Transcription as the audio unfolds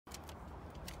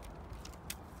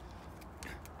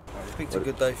Picked a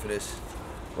good day for this.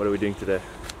 What are we doing today?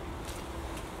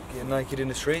 Getting naked in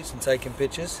the streets and taking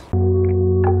pictures. So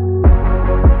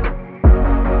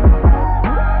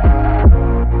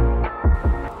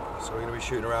we're going to be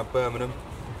shooting around Birmingham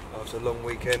after a long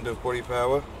weekend of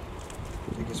BodyPower.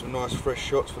 Taking some nice fresh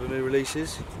shots for the new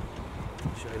releases.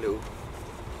 Show you a little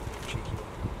cheeky one.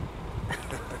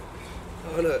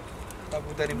 Oh look,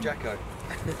 double denim Jaco.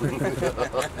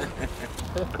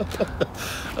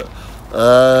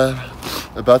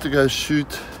 About to go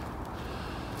shoot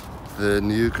the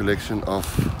new collection of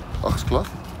oxcloth.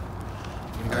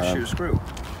 You can go shoot a squirrel.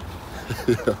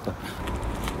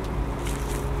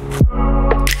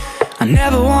 I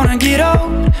never wanna get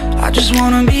old, I just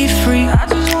wanna be free.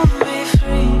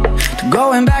 To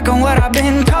going back on what I've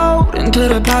been told, into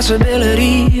the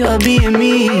possibility of being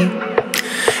me.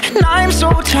 And I'm so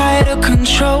tired of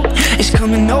control, it's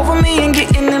coming over me and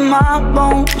getting in my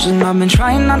bones. And I've been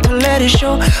trying not to let it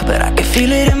show, but I can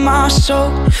feel it in my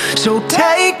soul. So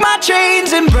take my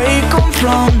chains and break them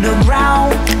from the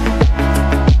ground.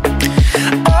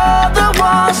 All the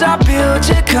walls I built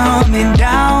are coming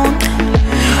down.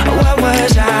 What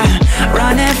was I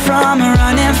running from?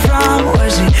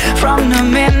 Was it from the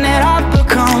man that I've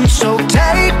become? So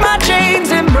take my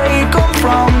chains and break them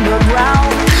from the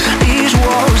ground. These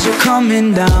walls are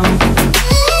coming down.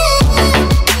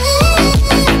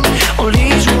 Oh,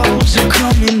 these walls are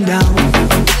coming down.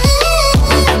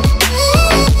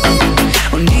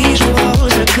 Oh, these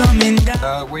walls are coming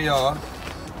down. We are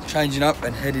changing up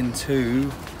and heading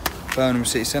to Birmingham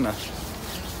City Centre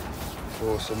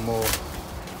for some more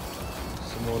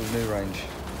of the new range.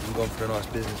 I'm going for a nice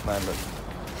businessman look.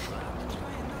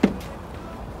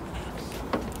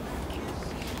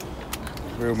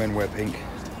 Real men wear pink.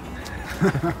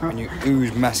 When you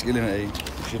ooze masculinity, you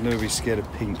should never be scared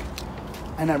of pink.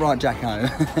 Ain't that right, Jaco?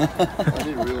 I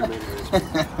didn't really mean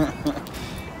it.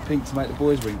 Pink to make the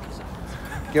boys wink.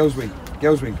 Girls wink.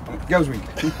 Girls wink. Girls wink.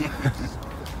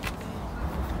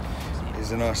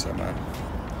 It's a nice one, man.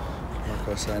 Like I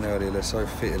was saying earlier, they're so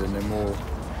fitted and they're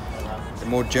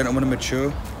more gentleman and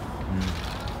mature.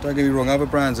 Don't get me wrong, other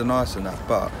brands are nice and that,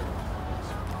 but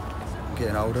I'm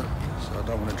getting older, so I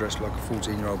don't want to dress like a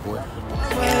 14-year-old boy.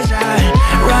 Was I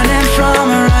running from?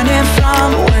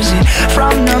 Was it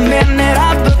from the man that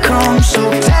I've become?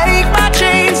 So take my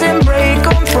chains and break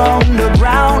them from the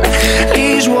ground.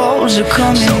 These walls are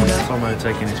coming down. Someone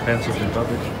taking his pencils in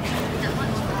public.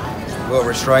 Got a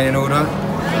restraining order.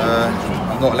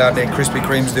 I'm not allowed any Krispy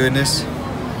Kremes doing this.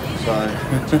 So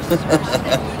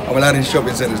I'm allowed in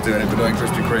shopping centres doing it, but not in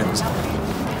Krispy Kremes.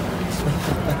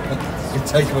 You're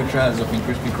taking my trousers off in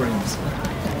Krispy Kremes.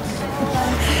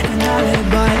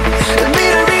 Be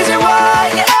the reason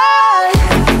why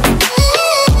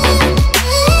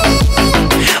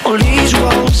all these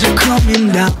walls are coming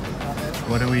down.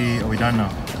 What are we done now?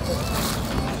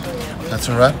 That's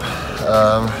a wrap.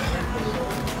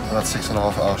 About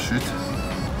 6.5 hour shoot,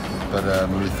 but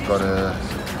we've got a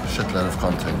shitload of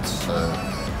content, so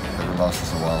it will last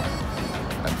us a while,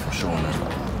 and for sure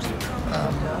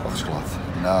oxcloth.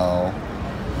 Now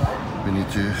we need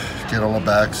to get all our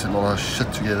bags and all our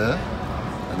shit together,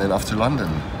 and then off to London.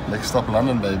 Next stop,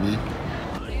 London, baby.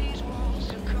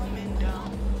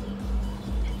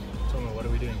 Tomo, what are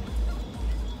we doing?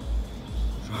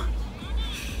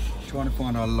 Trying to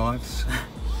find our lives.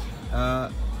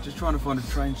 Just trying to find a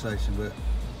train station, but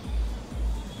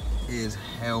it is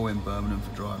hell in Birmingham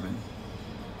for driving.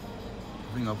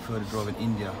 I think I prefer to drive in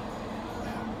India.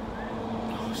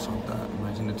 Oh, stop that,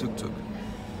 imagine the tuk-tuk.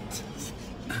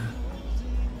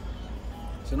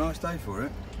 It's a nice day for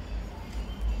it.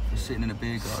 Just sitting in a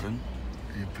beer garden.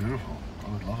 You're beautiful. I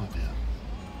would love it here.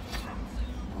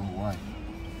 Oh, wine.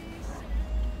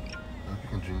 I hope you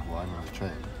can drink wine on the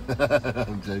train.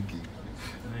 I'm joking.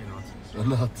 No, you're not. I'm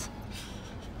not.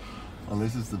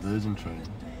 Unless it's the Virgin train.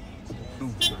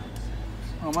 Ooh.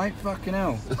 Oh mate, fucking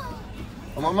hell.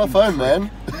 I'm on my phone, man.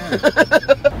 Yeah.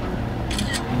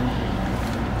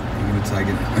 I'm gonna tag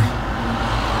it.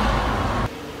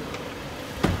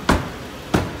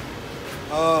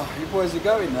 Oh, you boys are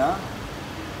going now.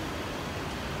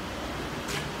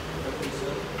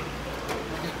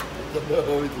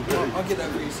 I'll get that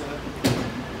for you, sir.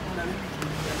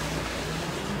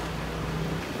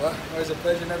 Well, it was a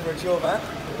pleasure, never a chore, man.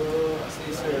 I'll see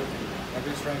you soon. I'll be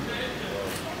a stranger.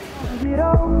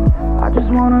 I just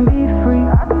wanna be free.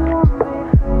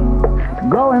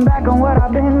 Going back on what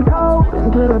I've been told,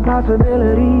 into the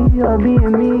possibility of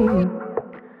being me.